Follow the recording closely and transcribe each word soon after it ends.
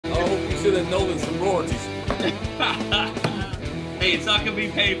send Nolan some royalties. Hey, it's not going to be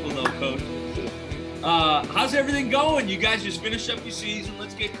painful, though, Coach. How's everything going? You guys just finished up your season.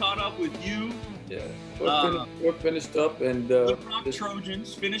 Let's get caught up with you. Yeah, we're finished up and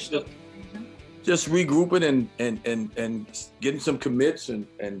Trojans finished up. Just regrouping and getting some commits and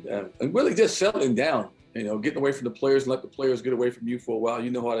really just settling down. You know, getting away from the players and let the players get away from you for a while.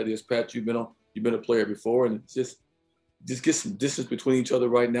 You know how that is, Pat. You've been a player before, and it's just get some distance between each other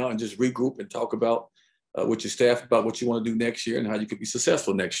right now and just regroup and talk about with your staff about what you want to do next year and how you could be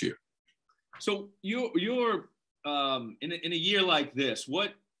successful next year. So you're in a year like this,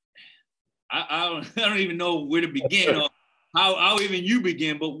 what I don't even know where to begin or how even you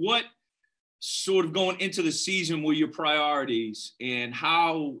begin, but what sort of going into the season were your priorities and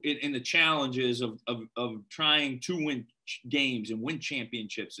how in the challenges of trying to win games and win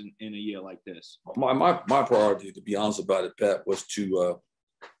championships in a year like this? My priority, to be honest about it, Pat, was to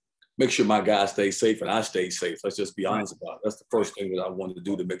make sure my guys stay safe and I stay safe. Let's just be honest about it. That's the first thing that I wanted to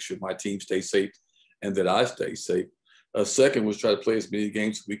do, to make sure my team stays safe and that I stay safe. Second was try to play as many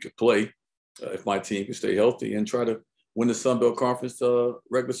games as we could play if my team could stay healthy, and try to win the Sun Belt Conference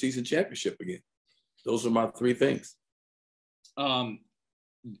regular season championship again. Those are my three things.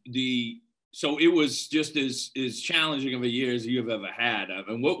 So it was just as challenging of a year as you've ever had. I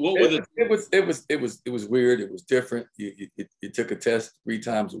mean, what were the? It was weird. It was different. You took a test 3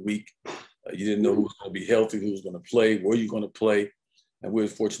 times a week. You didn't know who was going to be healthy, who was going to play, where you going to play, and we were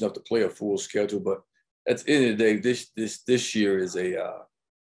fortunate enough to play a full schedule. But at the end of the day, this year is a.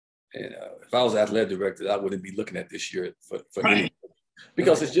 If I was athletic director, I wouldn't be looking at this year for anything,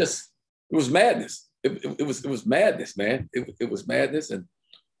 because it was madness. It was madness, man. It was madness, and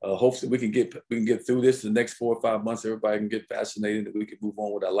hopefully we can get through this in the next 4 or 5 months. Everybody can get vaccinated, and we can move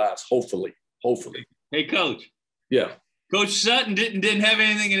on with our lives. Hopefully. Hey, Coach. Yeah. Coach Sutton didn't have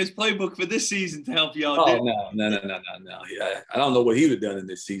anything in his playbook for this season to help y'all. Oh no. I don't know what he would have done in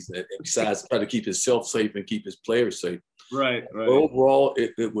this season besides try to keep himself safe and keep his players safe. Right. But overall,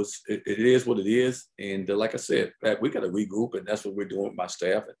 it is what it is, and like I said, Pat, we got to regroup, and that's what we're doing with my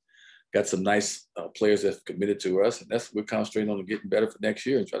staff. And got some nice players that's committed to us, and that's what we're concentrating on, getting better for next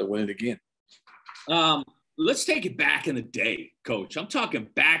year and try to win it again. Let's take it back in the day, Coach. I'm talking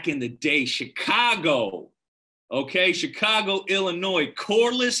back in the day, Chicago. Okay, Chicago, Illinois,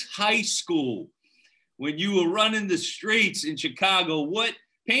 Corliss High School. When you were running the streets in Chicago,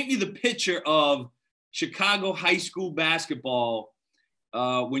 paint me the picture of Chicago high school basketball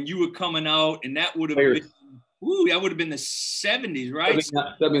when you were coming out, and that would have been the 70s, right?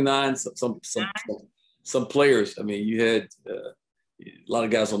 79, some players. I mean, you had a lot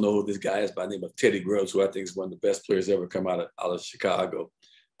of guys don't know who this guy is by the name of Teddy Grubbs, who I think is one of the best players ever come out of Chicago.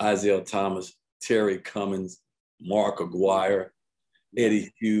 Isaiah Thomas, Terry Cummins, Mark Aguirre,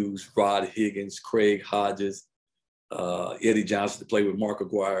 Eddie Hughes, Rod Higgins, Craig Hodges, Eddie Johnson to play with Mark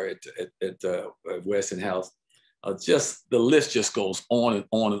Aguirre at Westinghouse. Just the list just goes on and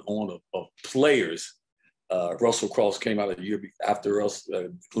on and on of players. Russell Cross came out a year after us.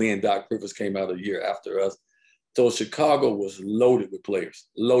 Glenn Doc Rivers came out a year after us. So Chicago was loaded with players.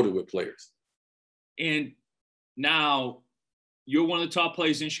 And now you're one of the top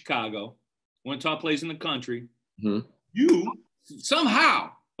players in Chicago, one of the top players in the country. Mm-hmm. You somehow,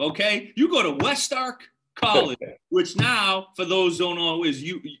 you go to West Ark College, which now, for those who don't know, is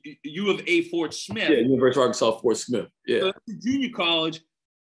U of A Fort Smith. Yeah, University of Arkansas Fort Smith. Yeah. So junior college,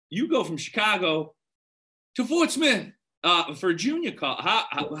 you go from Chicago to Fort Smith for junior college.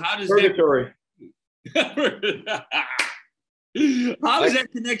 How does Purgatory. that? How is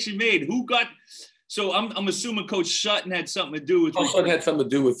that connection made? Who got? So I'm assuming Coach Sutton had something to do with. Coach Sutton had something to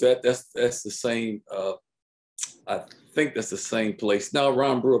do with that. That's the same. I think that's the same place. Now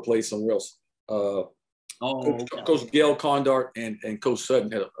Ron Brewer plays somewhere else. Coach Gail Condart and Coach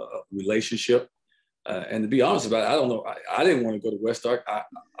Sutton had a relationship. And to be honest about it, I don't know. I didn't want to go to West Ark.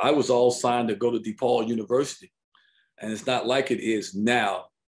 I was all signed to go to DePaul University. And it's not like it is now,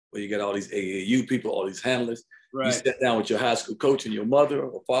 where you get all these AAU people, all these handlers. Right. You sit down with your high school coach and your mother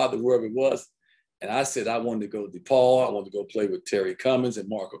or father, whoever it was. And I said I wanted to go to DePaul. I wanted to go play with Terry Cummins and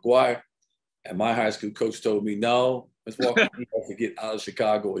Mark Aguirre. And my high school coach told me, no, Mr. Walker, he has to get out of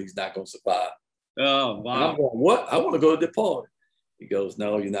Chicago or he's not going to survive. Oh, wow. And I'm going, what? I want to go to DePaul. He goes,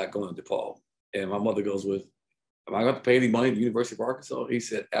 no, you're not going to DePaul. And my mother goes with, am I going to pay any money to the University of Arkansas? He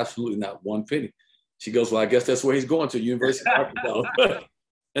said, absolutely not one penny. She goes, well, I guess that's where he's going to, University of Arkansas.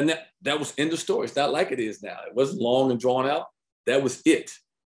 And that was in the story. It's not like it is now. It wasn't long and drawn out. That was it.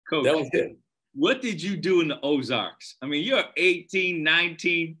 Coach, that was it. What did you do in the Ozarks? I mean, you're 18,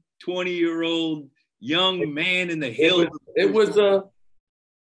 19, 20-year-old young man in the hills.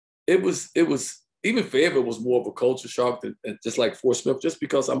 It it was even Fayetteville was more of a culture shock than just like Fort Smith, just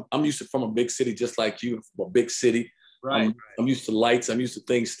because I'm used to from a big city, just like you, from a big city. Right. I'm used to lights. I'm used to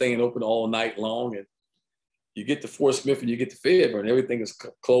things staying open all night long. And you get to Fort Smith and you get to Fayetteville and everything is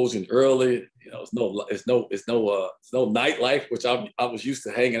closing early. You know, it's no nightlife, which I was used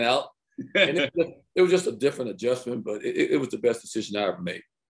to hanging out. And it was just a different adjustment, but it was the best decision I ever made.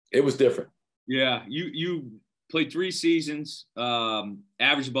 It was different. Yeah, you played 3 seasons,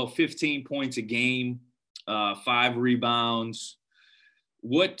 averaged about 15 points a game, 5 rebounds.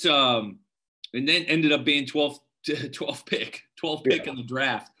 What and then ended up being 12th pick in the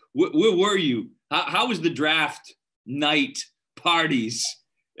draft. Where were you? How was the draft night parties?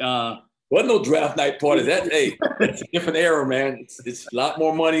 Wasn't no draft night parties. It's a different era, man. It's a lot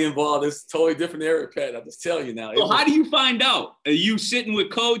more money involved. It's a totally different era, Pat. I'm just telling you now. So how do you find out? Are you sitting with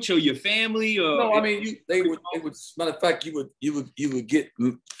coach or your family? Or no, I mean they would. Matter of fact, you would get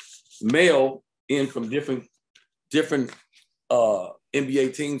mail in from different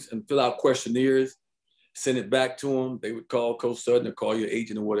NBA teams and fill out questionnaires, send it back to them. They would call Coach Sutton or call your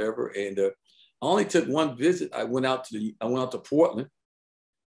agent or whatever. And I only took one visit. I went out to Portland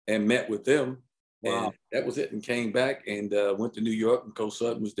and met with them. Wow. And that was it, and came back and went to New York, and Coach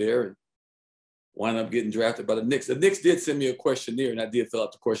Sutton was there and wound up getting drafted by the Knicks. The Knicks did send me a questionnaire, and I did fill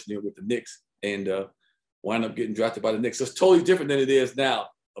out the questionnaire with the Knicks and wound up getting drafted by the Knicks. So it's totally different than it is now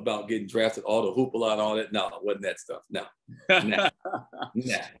about getting drafted, all the hoopla and all that. No, it wasn't that stuff. No. Nah.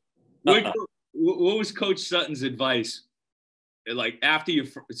 What was Coach Sutton's advice, like after your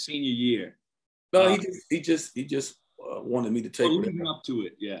senior year? No, he just wanted me to take leading up to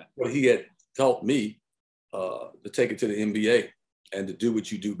it, yeah. What he had taught me to take it to the NBA and to do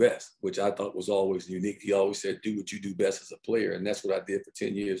what you do best, which I thought was always unique. He always said, do what you do best as a player. And that's what I did for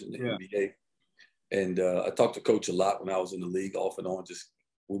 10 years in the NBA. And I talked to Coach a lot when I was in the league, off and on. Just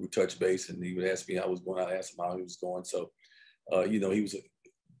we would touch base, and he would ask me how I was going. I asked him how he was going. So, he was a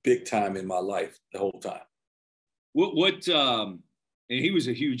big time in my life the whole time. And he was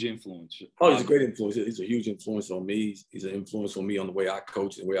a huge influence. Oh, he's a great influence. He's a huge influence on me. He's an influence on me on the way I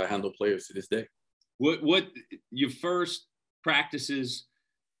coach and the way I handle players to this day. What your first practices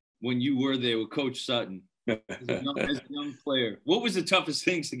when you were there with Coach Sutton as a young player? What was the toughest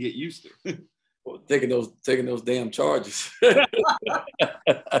things to get used to? Well, taking those damn charges.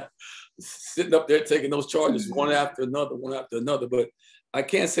 Sitting up there taking those charges one after another. But I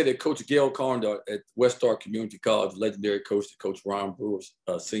can't say that Coach Gail Carnder at West Star Community College, legendary coach, Coach Ron Brewers,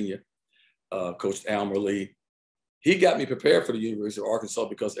 senior, Coach Almer Lee, he got me prepared for the University of Arkansas,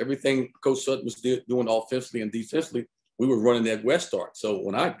 because everything Coach Sutton was doing offensively and defensively, we were running at West Star. So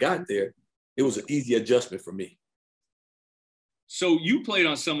when I got there, it was an easy adjustment for me. So you played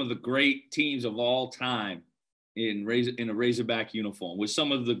on some of the great teams of all time in a Razorback uniform with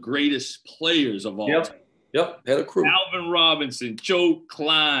some of the greatest players of all time. Yep, had a crew. Alvin Robinson, Joe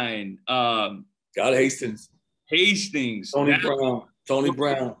Klein, Scott Hastings, Tony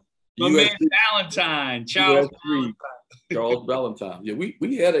Brown, my man Valentine, Charles Valentine. Yeah,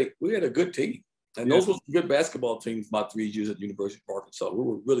 we had a good team, and those were good basketball teams. My 3 years at the University of Arkansas, we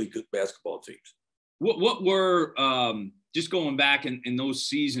were really good basketball teams. What were just going back in those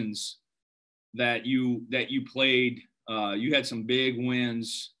seasons that you played? You had some big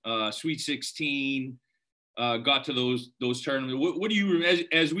wins, Sweet 16. Got to those tournaments. What do you,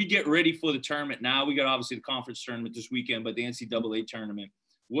 as we get ready for the tournament now? We got obviously the conference tournament this weekend, but the NCAA tournament.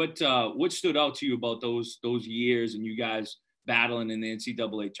 What stood out to you about those years and you guys battling in the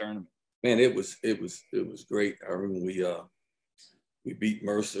NCAA tournament? Man, it was great. I remember we beat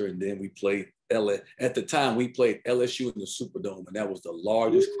Mercer, and then we played LA. At the time, we played LSU in the Superdome, and that was the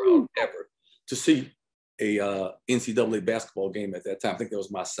largest crowd ever to see a NCAA basketball game at that time. I think that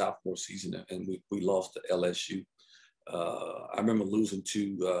was my sophomore season, and we lost to LSU. I remember losing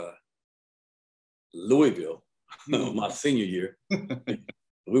to Louisville my senior year.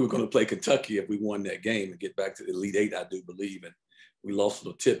 We were going to play Kentucky if we won that game and get back to the Elite Eight, I do believe. And we lost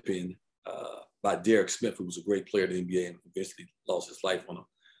a tip in by Derek Smith, who was a great player in the NBA and eventually lost his life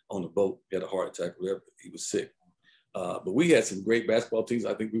on a boat. He had a heart attack, whatever. He was sick. But we had some great basketball teams.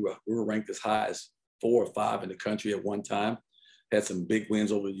 I think we were ranked as high as 4 or 5 in the country at one time. Had some big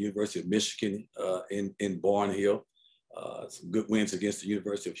wins over the University of Michigan in Barnhill. Some good wins against the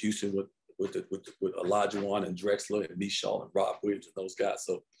University of Houston with Elijah Wan and Drexler and Michal and Rob Williams and those guys.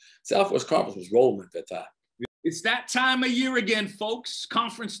 So Southwest Conference was rolling at that time. It's that time of year again, folks.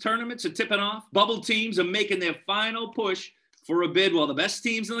 Conference tournaments are tipping off. Bubble teams are making their final push for a bid, while the best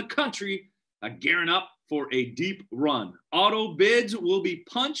teams in the country are gearing up for a deep run. Auto bids will be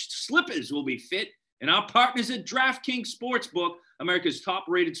punched, slippers will be fit, and our partners at DraftKings Sportsbook America's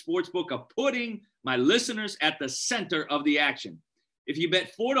top-rated sportsbook, are putting my listeners at the center of the action. If you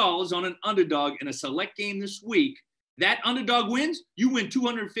bet $4 on an underdog in a select game this week, that underdog wins, you win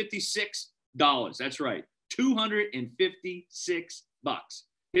 $256. That's right, $256.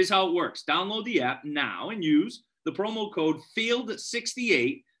 Here's how it works. Download the app now and use the promo code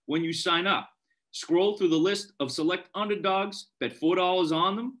FIELD68 when you sign up. Scroll through the list of select underdogs, bet $4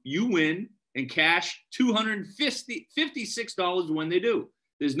 on them, you win, and cash $256 when they do.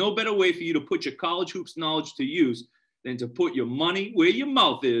 There's no better way for you to put your college hoops knowledge to use than to put your money where your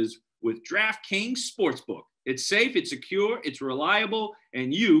mouth is with DraftKings Sportsbook. It's safe, it's secure, it's reliable,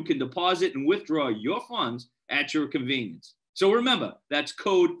 and you can deposit and withdraw your funds at your convenience. So remember, that's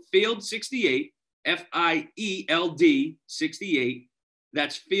code FIELD68, FIELD 68.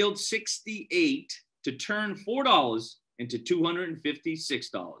 That's FIELD68 to turn $4 into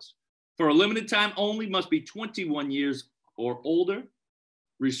 $256. For a limited time only, must be 21 years or older.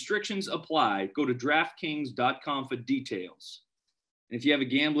 Restrictions apply. Go to DraftKings.com for details. And if you have a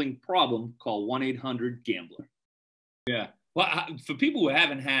gambling problem, call 1-800-GAMBLER. Yeah. Well, for people who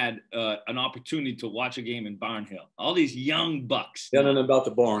haven't had an opportunity to watch a game in Barnhill, all these young bucks. Yeah, nothing about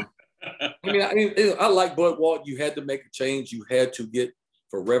the barn. I like Bud Walton. You had to make a change. You had to get,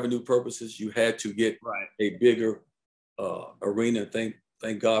 for revenue purposes, you had to get a bigger arena. Thank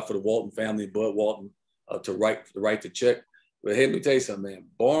God for the Walton family, Bud Walton, to write the check. But let me tell you something, man.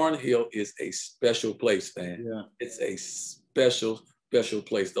 Barnhill is a special place, man. Yeah. It's a special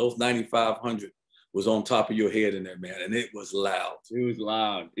place. Those 9,500 was on top of your head in there, man, and it was loud. It was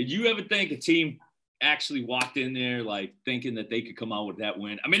loud. Did you ever think a team actually walked in there like thinking that they could come out with that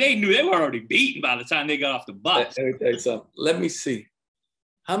win? I mean, they knew they were already beaten by the time they got off the bus. Let me tell you something. Let me see.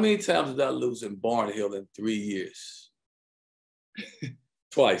 How many times did I lose in Barnhill in 3 years?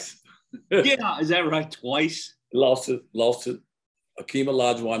 Twice. Yeah, is that right? Twice? Lost to Akeem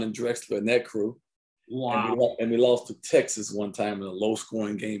Olajuwon and Drexler and that crew. Wow. And we lost to Texas one time in a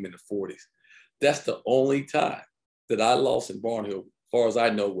low-scoring game in the 40s. That's the only time that I lost in Barnhill, as far as I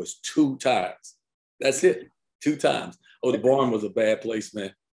know, was 2 times. That's it, 2 times. Oh, the barn was a bad place,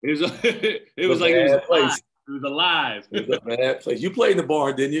 man. It was alive. It was a bad place. You played in the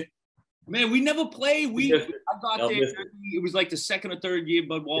barn, didn't you? Man, we never played. I got there. It was like the second or third year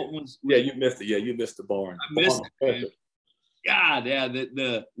Bud Walton was. Yeah, you missed it. Yeah, you missed the barn. I missed it. God, yeah.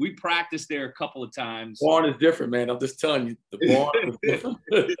 We practiced there a couple of times. Barn is different, man. I'm just telling you, the barn is different.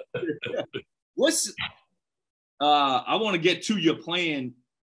 I want to get to your playing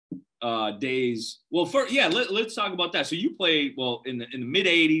days. Well, let's talk about that. So you played in the mid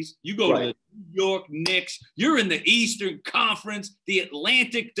 '80s. You go to the New York Knicks. You're in the Eastern Conference, the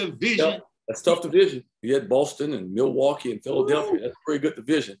Atlantic Division. Yep, that's a tough division. You had Boston and Milwaukee and Philadelphia. That's a pretty good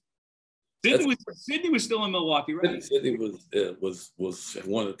division. Sydney was still in Milwaukee, right? Sydney was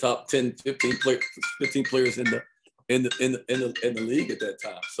one of the top 10, 15 players in the league at that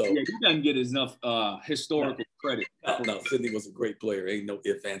time. So yeah, he doesn't get enough historical credit. No, Sydney was a great player. Ain't no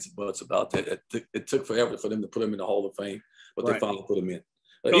ifs, ands, and buts about that. It took forever for them to put him in the Hall of Fame, but they finally put him in.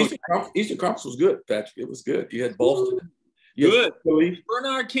 Eastern Conference was good, Patrick. It was good. You had Boston. Good.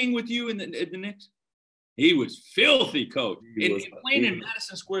 Bernard King with you in the Knicks? He was filthy, coach. Playing in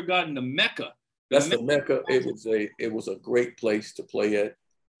Madison Square Garden, the Mecca. That's the Mecca. It was a great place to play at.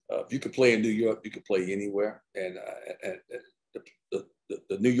 If you could play in New York, you could play anywhere. And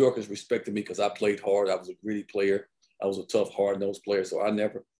the New Yorkers respected me because I played hard. I was a gritty player. I was a tough, hard-nosed player. So I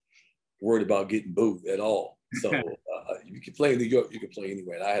never worried about getting booed at all. So you could play in New York, you could play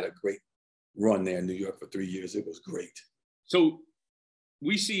anywhere. And I had a great run there in New York for 3 years. It was great. So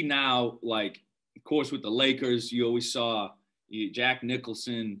we see now, like, of course, with the Lakers, you always saw Jack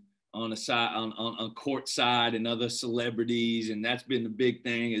Nicholson on the side, on court side, and other celebrities, and that's been the big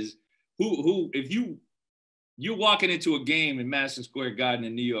thing. Is who if you're walking into a game in Madison Square Garden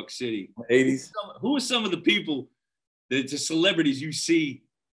in New York City, 80s. Who are some of the people, the celebrities you see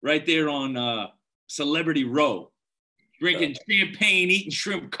right there on Celebrity Row, drinking champagne, eating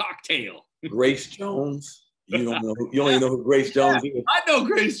shrimp cocktail? Grace Jones. You don't even know who Grace Jones is. I know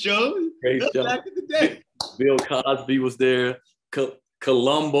Grace Jones. Back in the day. Bill Cosby was there.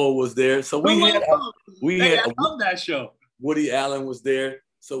 Columbo was there. So I love that show. Woody Allen was there.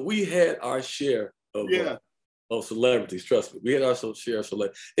 So we had our share of celebrities. Trust me, we had our share of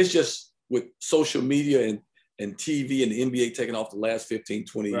celebrities. It's just with social media and TV and the NBA taking off the last 15,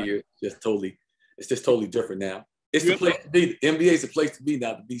 20 years, it's just totally different now. It's the place to be. The NBA is the place to be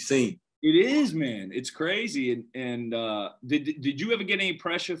now, to be seen. It is, man. It's crazy. And did you ever get any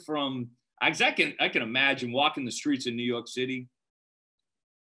pressure from? I can imagine walking the streets in New York City.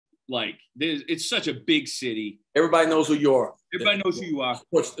 Like, it's such a big city. Everybody knows who you are. Everybody knows who you are.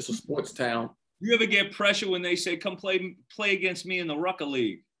 It's a sports town. You ever get pressure when they say, "Come play against me in the Rucker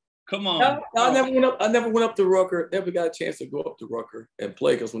League"? Come on. No, I never went up to Rucker. Never got a chance to go up to Rucker and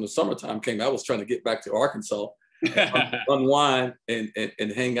play because when the summertime came, I was trying to get back to Arkansas, unwind and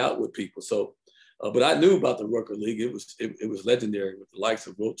hang out with people. So, but I knew about the Rucker League. It was legendary with the likes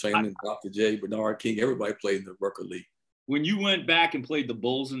of Wilt Chamberlain, Dr. J, Bernard King. Everybody played in the Rucker League. When you went back and played the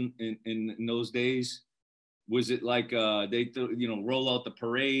Bulls in those days, was it like they roll out the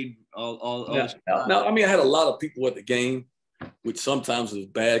parade? No, I mean I had a lot of people at the game, which sometimes was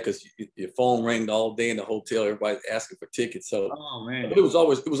bad because your phone rang all day in the hotel. Everybody asking for tickets. So it was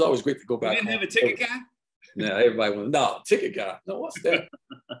always great to go back. You didn't have a ticket guy? No, everybody went, no, ticket guy. No, what's that?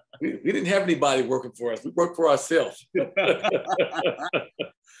 we didn't have anybody working for us. We worked for ourselves.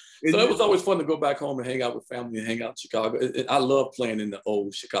 So it was always fun to go back home and hang out with family and hang out in Chicago. I love playing in the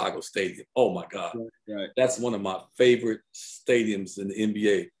old Chicago Stadium. Oh my God. Right. That's one of my favorite stadiums in the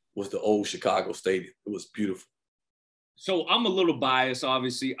NBA was the old Chicago Stadium. It was beautiful. So I'm a little biased,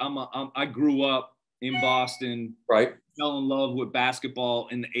 obviously. I grew up in Boston. Right. Fell in love with basketball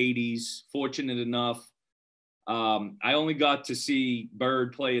in the 80s. Fortunate enough. I only got to see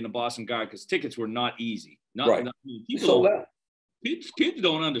Bird play in the Boston Garden because tickets were not easy. Kids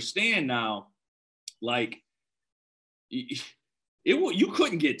don't understand now. Like, you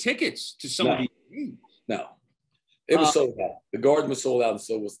couldn't get tickets to some of these games. No, it was sold out. The Garden was sold out, and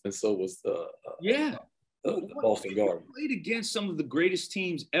so was the Boston Garden. We played against some of the greatest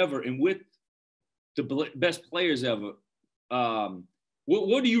teams ever, and with the best players ever.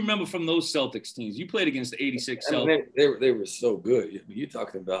 What do you remember from those Celtics teams? You played against the '86 Celtics. They were so good. You're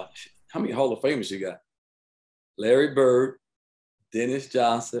talking about how many Hall of Famers you got? Larry Bird, Dennis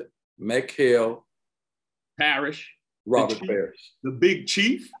Johnson, McHale, Parrish, Robert Parrish, the Big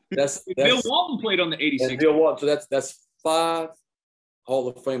Chief. That's Bill Walton played on the '86. Bill Walton. So that's 5 Hall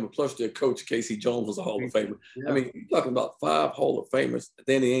of Famers plus their coach Casey Jones was a Hall of Famer. Yeah. I mean, you're talking about 5 Hall of Famers.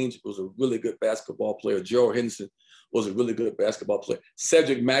 Danny Ainge was a really good basketball player. Gerald Henderson was a really good basketball player.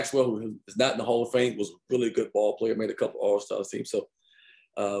 Cedric Maxwell, who is not in the Hall of Fame, was a really good ball player. Made a couple All-Star teams. So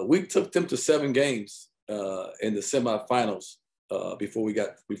we took them to 7 games in the semifinals. Before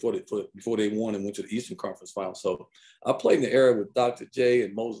they won and went to the Eastern Conference Final. So I played in the era with Dr. J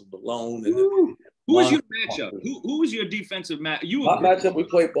and Moses Malone. And who was your matchup? Who was your defensive match? My matchup we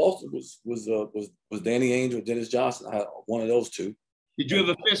played Boston was Danny Ainge or Dennis Johnson. I had one of those two. Did you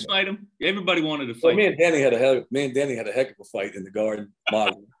ever fist fight him? Everybody wanted to fight. Well, me and Danny had a heck of a fight in the Garden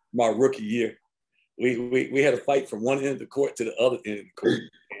my rookie year. We had a fight from one end of the court to the other end of the court.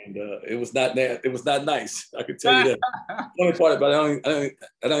 And it was not nice. I can tell you that. Funny part about it,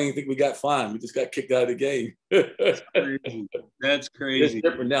 I don't even think we got fined. We just got kicked out of the game. That's crazy. That's crazy. It's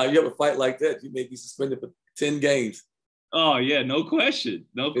different now. You have a fight like that, you may be suspended for 10 games. Oh yeah, no question.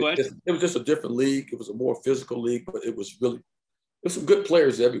 It was just a different league. It was a more physical league, but there's some good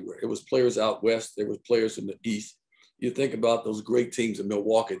players everywhere. It was players out west. There was players in the east. You think about those great teams in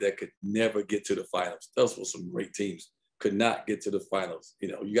Milwaukee that could never get to the finals. Those were some great teams. Could not get to the finals.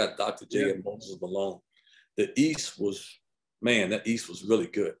 You got Dr. J and Moses Malone. The East was really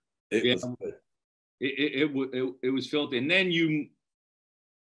good. It was good. It was filthy. And then you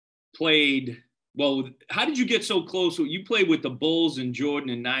played. Well, how did you get so close? You played with the Bulls and Jordan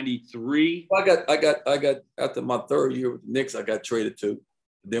in '93. I got after my 3rd year with the Knicks, I got traded to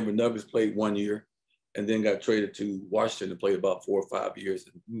the Denver Nuggets. Played 1 year, and then got traded to Washington and played about 4 or 5 years.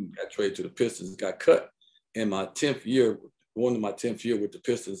 And got traded to the Pistons. Got cut in my 10th year, going to my 10th year with the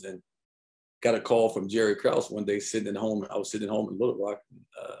Pistons, and got a call from Jerry Krause one day sitting at home. I was sitting at home in Little Rock.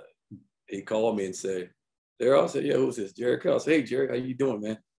 He called me and said, Darrell, I said, yeah, who's this? Jerry Krause. Hey, Jerry, how you doing,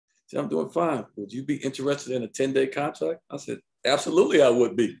 man? I said, I'm doing fine. Would you be interested in a 10-day contract? I said, absolutely, I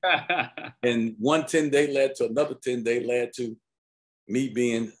would be. And one 10-day led to another 10-day led to me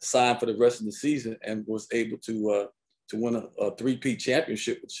being signed for the rest of the season and was able to win a 3-peat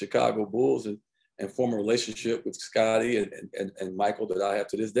championship with the Chicago Bulls and form a relationship with Scotty and Michael that I have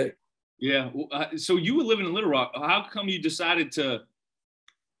to this day. Yeah. So you were living in Little Rock. How come you decided to?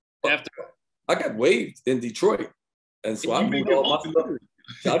 I got waived in Detroit, and so I moved all my stuff.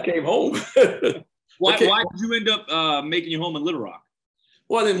 So I came home. Why did you end up making your home in Little Rock?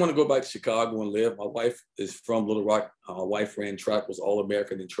 Well, I didn't want to go back to Chicago and live. My wife is from Little Rock. My wife ran track, was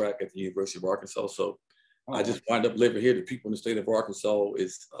All-American in track at the University of Arkansas. So I just wound up living here. The people in the state of Arkansas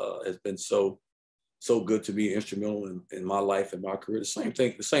has been so good to me, instrumental in my life and my career. The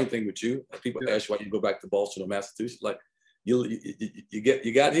same thing with you. People ask you why you go back to Boston or Massachusetts. Like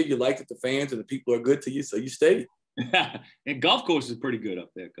you got here, you liked it, the fans and the people are good to you, so you stayed. And golf course is pretty good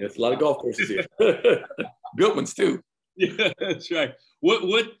up there. There's a lot of golf courses here. good ones too. Yeah, that's right. What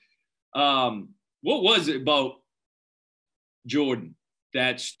was it about Jordan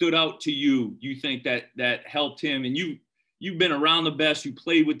that stood out to you? You think that helped him, and you've been around the best. You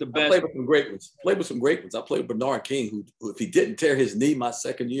played with the best. I played with some great ones. I played with Bernard King, who if he didn't tear his knee my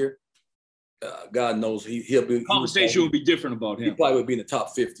second year, God knows he'll be. Conversation would be different about him. He probably would be in the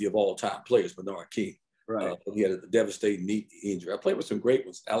top 50 of all time players. Bernard King. Right. He had a devastating knee injury. I played with some great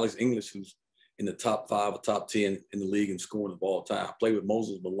ones. Alex English, who's in the top 5 or top 10 in the league in scoring of all time. I played with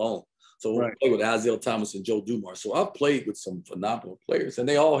Moses Malone. So I played with Isaiah Thomas and Joe Dumars. So I've played with some phenomenal players, and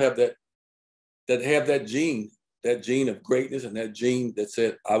they all have that gene of greatness, and that gene that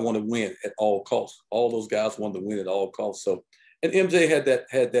said, I want to win at all costs. All those guys wanted to win at all costs. So, and MJ had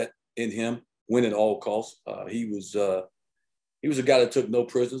that in him, win at all costs. He was a guy that took no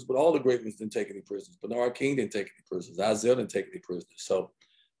prisoners, but all the great ones didn't take any prisoners. Bernard King didn't take any prisoners. Isaiah didn't take any prisoners. So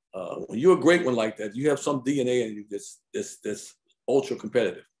when you're a great one like that, you have some DNA in you that's ultra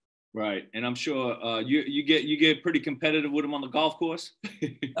competitive. Right, and I'm sure you get pretty competitive with him on the golf course.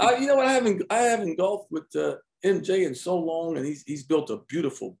 You know what? I haven't golfed with MJ in so long, and he's built a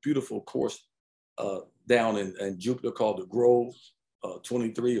beautiful course down in Jupiter called the Grove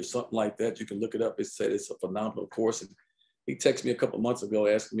 23 or something like that. You can look it up. It said it's a phenomenal course, and he texted me a couple of months ago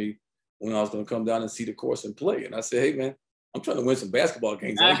asking me when I was going to come down and see the course and play, and I said, hey man, I'm trying to win some basketball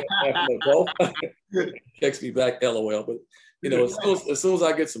games. I ain't got golf. Text me back, LOL. But you know, as soon as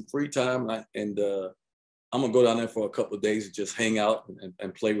I get some free time, I'm gonna go down there for a couple of days and just hang out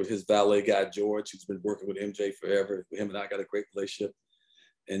and play with his valet guy George, who's been working with MJ forever. Him and I got a great relationship,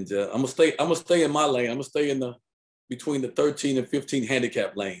 and I'm gonna stay in my lane. I'm gonna stay between the 13 and 15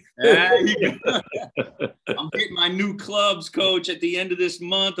 handicap lane. I'm getting my new clubs, Coach. At the end of this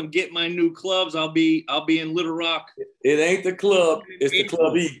month, I'm getting my new clubs. I'll be in Little Rock. It ain't the club, it's the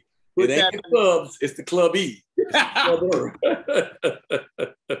Club E. It ain't the clubs, it's the Club E.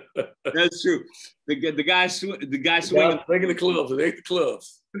 That's true. The guy swinging the clubs. It ain't the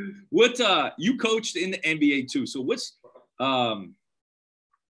clubs. What you coached in the NBA too? So what's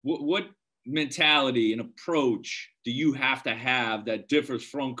what mentality and approach do you have to have that differs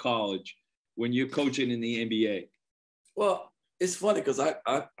from college when you're coaching in the NBA? Well, it's funny because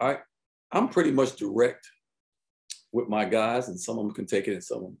I'm pretty much direct with my guys, and some of them can take it and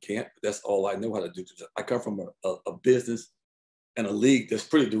some of them can't. But that's all I know how to do. I come from a business and a league that's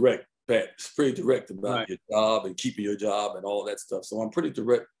pretty direct, Pat. It's pretty direct about your job and keeping your job and all that stuff. So I'm pretty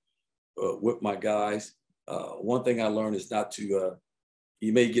direct with my guys. One thing I learned is not to,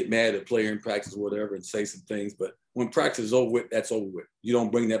 you may get mad at a player in practice or whatever and say some things, but when practice is over with, that's over with. You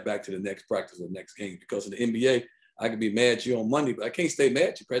don't bring that back to the next practice or the next game, because in the NBA, I can be mad at you on Monday, but I can't stay mad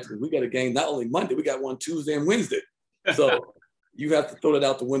at you practically. We got a game not only Monday, we got one Tuesday and Wednesday. So you have to throw that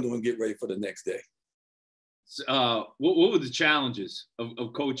out the window and get ready for the next day. What were the challenges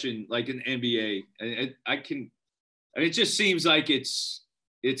of coaching like in the NBA? And it just seems like it's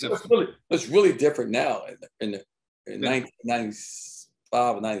really different now. In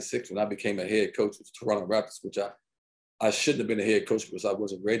 1995 or 96, when I became a head coach with Toronto Raptors, which I shouldn't have been a head coach because I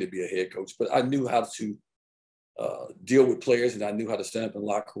wasn't ready to be a head coach, but I knew how to deal with players, and I knew how to stand up in the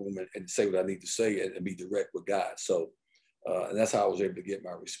locker room and say what I need to say and be direct with guys. So and that's how I was able to get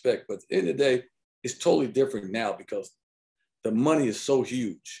my respect. But at the end of the day, it's totally different now because the money is so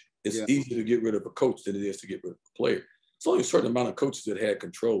huge. It's easier to get rid of a coach than it is to get rid of a player. It's only a certain amount of coaches that had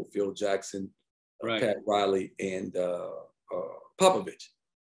control: Phil Jackson, Pat Riley, and Popovich.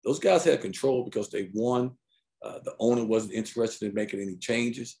 Those guys had control because they won. The owner wasn't interested in making any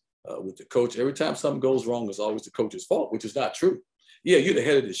changes with the coach. Every time something goes wrong, it's always the coach's fault, which is not true. Yeah, you're the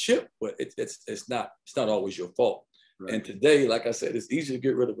head of the ship, but it's not always your fault. Right. And today, like I said, it's easier to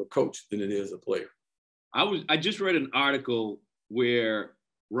get rid of a coach than it is a player. I just read an article where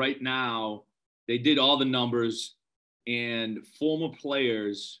right now they did all the numbers, and former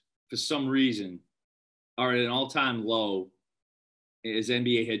players, for some reason, are at an all-time low as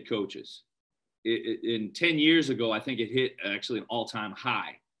NBA head coaches. In 10 years ago, I think it hit actually an all-time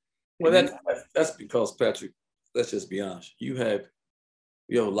high. Well, that's because, Patrick, let's just be honest. You have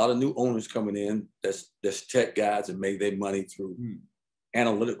a lot of new owners coming in that's tech guys and made their money through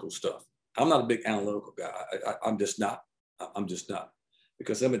analytical stuff. I'm not a big analytical guy. I'm just not.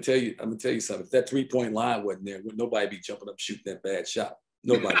 Because I'm gonna tell you something. If that 3-point line wasn't there, would nobody be jumping up shooting that bad shot?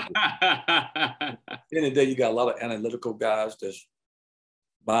 Nobody. At the end of the day, you got a lot of analytical guys that's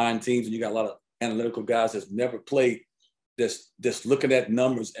buying teams, and you got a lot of analytical guys that's never played, that's looking at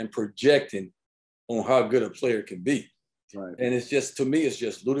numbers and projecting on how good a player can be. Right. And it's just, to me, it's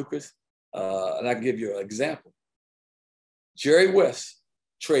just ludicrous. And I can give you an example. Jerry West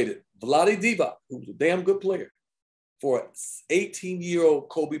traded Vlade Divac, who was a damn good player, for an 18-year-old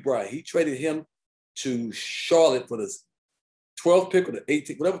Kobe Bryant. He traded him to Charlotte for the 12th pick or the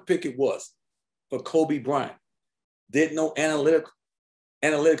 18th, whatever pick it was, for Kobe Bryant. Didn't know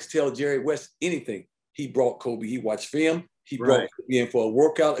analytics tell Jerry West anything. He brought Kobe. He watched film. He brought Kobe in for a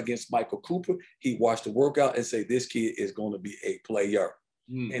workout against Michael Cooper. He watched the workout and said, this kid is going to be a player.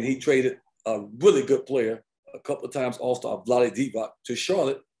 And he traded a really good player, a couple of times All-Star Vlade Divac, to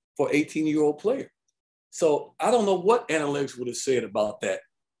Charlotte for an 18-year-old player. So I don't know what analytics would have said about that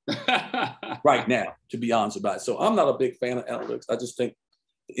right now, to be honest about it. So I'm not a big fan of analytics. I just think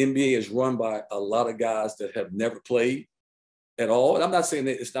the NBA is run by a lot of guys that have never played at all. And I'm not saying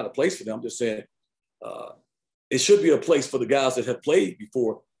that it's not a place for them. I'm just saying it should be a place for the guys that have played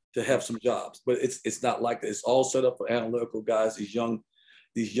before to have some jobs. But it's not like that. It's all set up for analytical guys, these young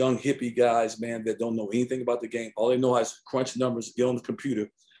hippie guys, man, that don't know anything about the game. All they know is crunch numbers, get on the computer,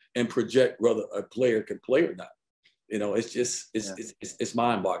 and project whether a player can play or not. You know, it's just it's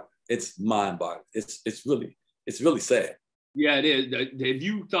mind-boggling. It's mind-boggling. It's really sad. Yeah, it is. Have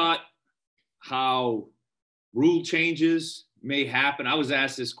you thought how rule changes may happen? I was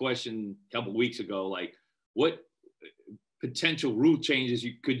asked this question a couple of weeks ago, like what potential rule changes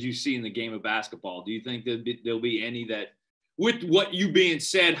could you see in the game of basketball? Do you think there'll be any that, with what you being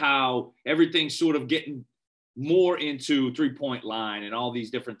said, how everything's sort of getting more into three-point line and all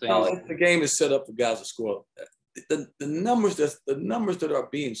these different things? No, the game is set up for guys to score. The numbers that are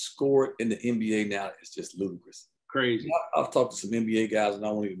being scored in the NBA now is just ludicrous. Crazy. I've talked to some NBA guys, and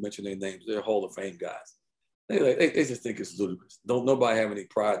I won't even mention their names. They're Hall of Fame guys. They just think it's ludicrous. Don't nobody have any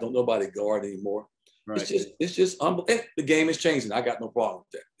pride. Don't nobody guard anymore. Right. It's just unbelievable. The game is changing. I got no problem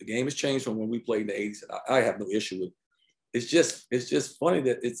with that. The game has changed from when we played in the 80s. I have no issue with it. It's just funny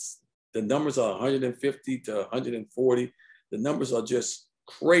that the numbers are 150 to 140. The numbers are just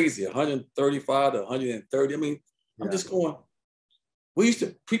crazy, 135 to 130. I mean, I'm just going,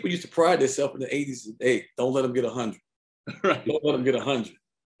 people used to pride themselves in the 80s. Hey, don't let them get 100. Right. Don't let them get 100.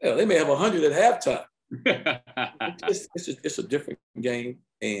 Yeah, they may have 100 at halftime. It's a different game,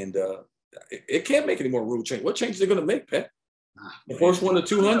 and it can't make any more rule change. What changes are they going to make, Pat? The first one to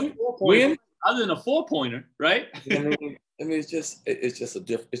 200 win? Other than a 4-pointer, right? I mean, it's just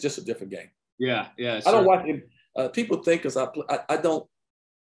a different game. Yeah. I don't watch it. People think because I don't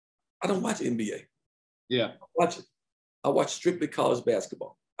watch NBA. Yeah, I watch it. I watch strictly college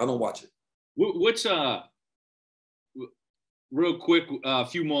basketball. I don't watch it. What's real quick? A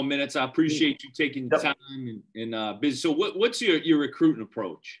few more minutes. I appreciate you taking the time and business. So what's your recruiting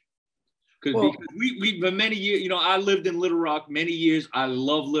approach? Because we for many years, I lived in Little Rock many years. I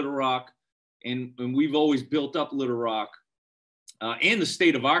love Little Rock. And we've always built up Little Rock and the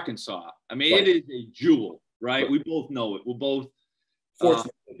state of Arkansas. I mean, It is a jewel, right? We both know it. We're both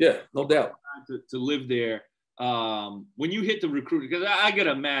fortunate. No doubt. To live there. When you hit the recruiting, because I got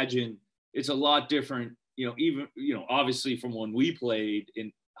to imagine it's a lot different, even, obviously from when we played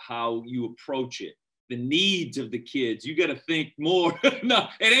and how you approach it, the needs of the kids. You got to think more. No,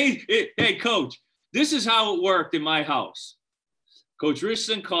 hey, Coach, this is how it worked in my house. Coach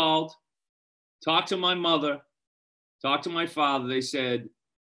Richardson called, talked to my mother, talked to my father. They said,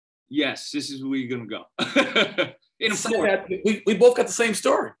 yes, this is where you're going to go. And of course, we both got the same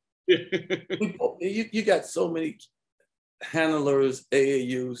story. You got so many handlers,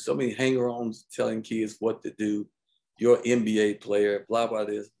 AAU, so many hanger-ons telling kids what to do. You're an NBA player, blah, blah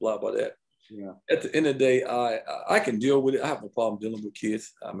this, blah, blah that. Yeah. At the end of the day, I can deal with it. I have no problem dealing with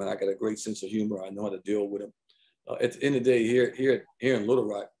kids. I mean, I got a great sense of humor. I know how to deal with them. At the end of the day, here in Little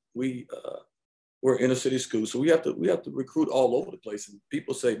Rock, we're inner city school, so we have to recruit all over the place. And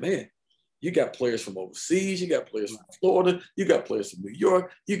people say, man, you got players from overseas, you got players from Florida, you got players from New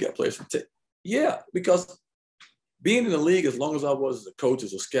York, you got players from yeah, because being in the league as long as I was as a coach,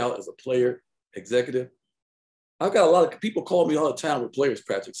 as a scout, as a player, executive, I've got a lot of people call me all the time with players,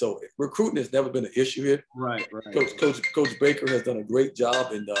 Patrick. So recruiting has never been an issue here. Right. Coach Baker has done a great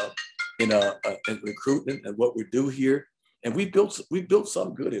job in recruitment and what we do here, and we built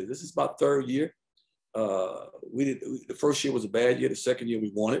something good here. This is my third year. The first year was a bad year. The second year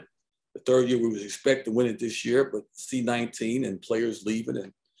we won it. The third year we was expecting to win it this year, but C-19 and players leaving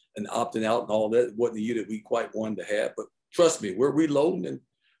and opting out and all that wasn't the year that we quite wanted to have. But trust me, we're reloading and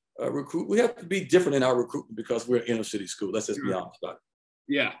recruit. We have to be different in our recruitment because we're an inner city school. Let's just be honest about it.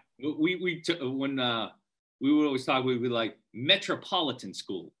 Yeah, when we would always talk, we'd be like metropolitan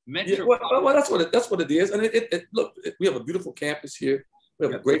school. Yeah, well, that's what it is. And look, we have a beautiful campus here. We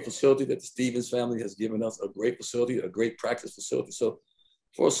have a great facility that the Stevens family has given us. A great facility, a great practice facility. So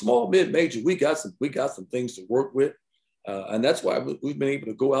for a small mid-major, we got some things to work with. And that's why we've been able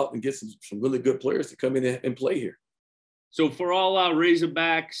to go out and get some really good players to come in and play here. So for all our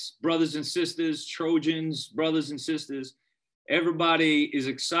Razorbacks, brothers and sisters, Trojans, brothers and sisters, everybody is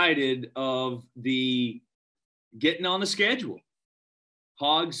excited of the getting on the schedule.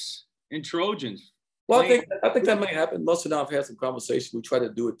 Hogs and Trojans. Well, I think that may happen. Most and I have had some conversation. We tried to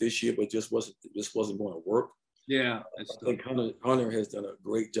do it this year, but it just wasn't going to work. Yeah, I think Hunter has done a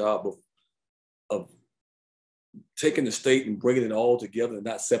great job of taking the state and bringing it all together and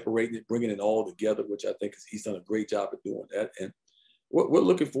not separating it, bringing it all together, which I think he's done a great job of doing that. And we're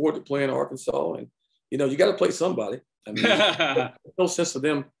looking forward to playing Arkansas. And, you know, you got to play somebody. I mean, there's no sense of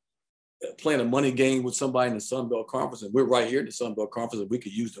them playing a money game with somebody in the Sun Belt Conference. And we're right here in the Sun Belt Conference and we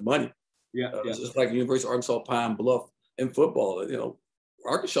could use the money. Yeah, It's just like University of Arkansas Pine Bluff in football. You know,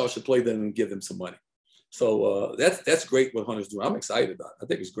 Arkansas should play them and give them some money. So that's great what Hunter's doing. I'm excited about it. I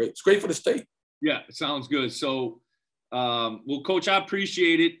think it's great. It's great for the state. Yeah, it sounds good. So, well, Coach, I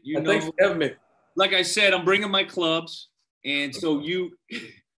appreciate it. Thanks for having me. Like I said, I'm bringing my clubs. And so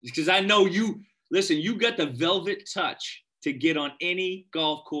because I know listen, you got the velvet touch to get on any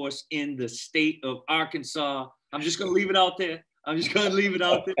golf course in the state of Arkansas. I'm just going to leave it out there. I mean,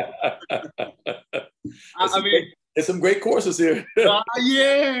 there's some great courses here.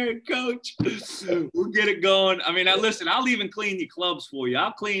 Yeah, Coach. We'll get it going. I mean, listen, I'll even clean your clubs for you.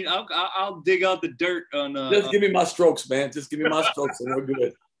 I'll dig out the dirt on. Just give me my strokes, man. Just give me my strokes, and we're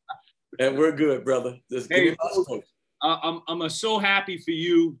good. And we're good, brother. Just give me my strokes. I'm so happy for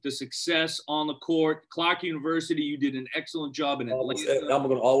you, the success on the court. Clark University, you did an excellent job in Atlanta. I'm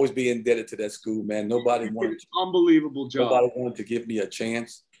going to always be indebted to that school, man. Nobody wanted unbelievable job. Nobody wanted to give me a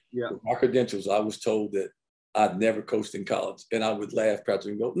chance. Yeah. With my credentials, I was told that I'd never coached in college. And I would laugh,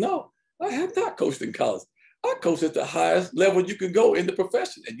 Patrick, and go, no, I have not coached in college. I coached at the highest level you can go in the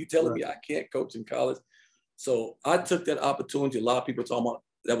profession. And you telling me I can't coach in college? So I took that opportunity. A lot of people talking about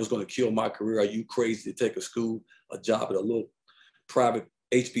that was going to kill my career. Are you crazy to take a job at a little private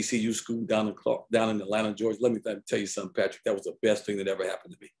HBCU school down in Atlanta, Georgia? Let me tell you something, Patrick. That was the best thing that ever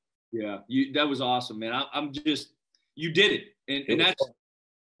happened to me. Yeah, that was awesome, man. You did it. And that's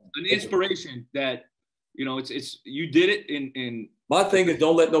an inspiration that, you know, it's you did it in my thing is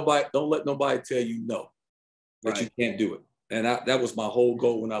don't let nobody tell you no, that right. You can't do it. And that was my whole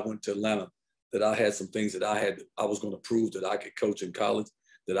goal when I went to Atlanta, that I had some things that I was going to prove that I could coach in college,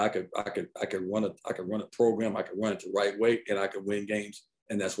 that I could run a program, I could run it the right way, and I could win games.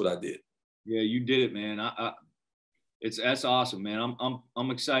 And that's what I did. Yeah, you did it, man. That's awesome, man.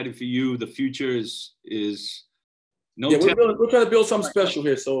 I'm excited for you. The future is no. Yeah, we're trying to build something special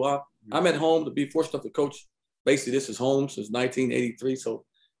here. So I'm at home to be fortunate enough to coach. Basically, this is home since 1983. So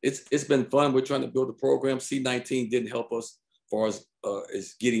it's been fun. We're trying to build a program. C19 didn't help us as far as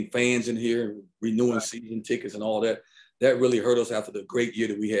getting fans in here and renewing season tickets and all that. That really hurt us after the great year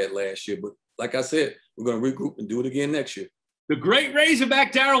that we had last year. But like I said, we're going to regroup and do it again next year. The great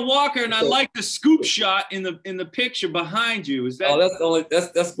Razorback Darrell Walker, and I like the scoop shot in the picture behind you. Is that? Oh,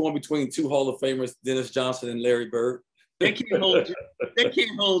 that's going between two Hall of Famers, Dennis Johnson and Larry Bird. They can't hold you. They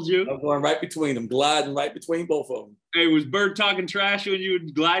can't hold you. I'm going right between them, gliding right between both of them. Hey, was Bird talking trash when you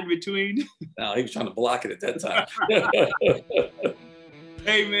would glide between? No, he was trying to block it at that time.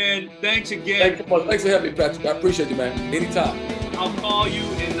 Hey, man, thanks again. Thanks for having me, Patrick. I appreciate you, man. Anytime. I'll call you,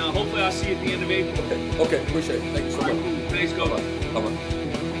 and hopefully I'll see you at the end of April. Okay, appreciate it. Thank you so much. Cool. Thanks, Coach. Bye-bye.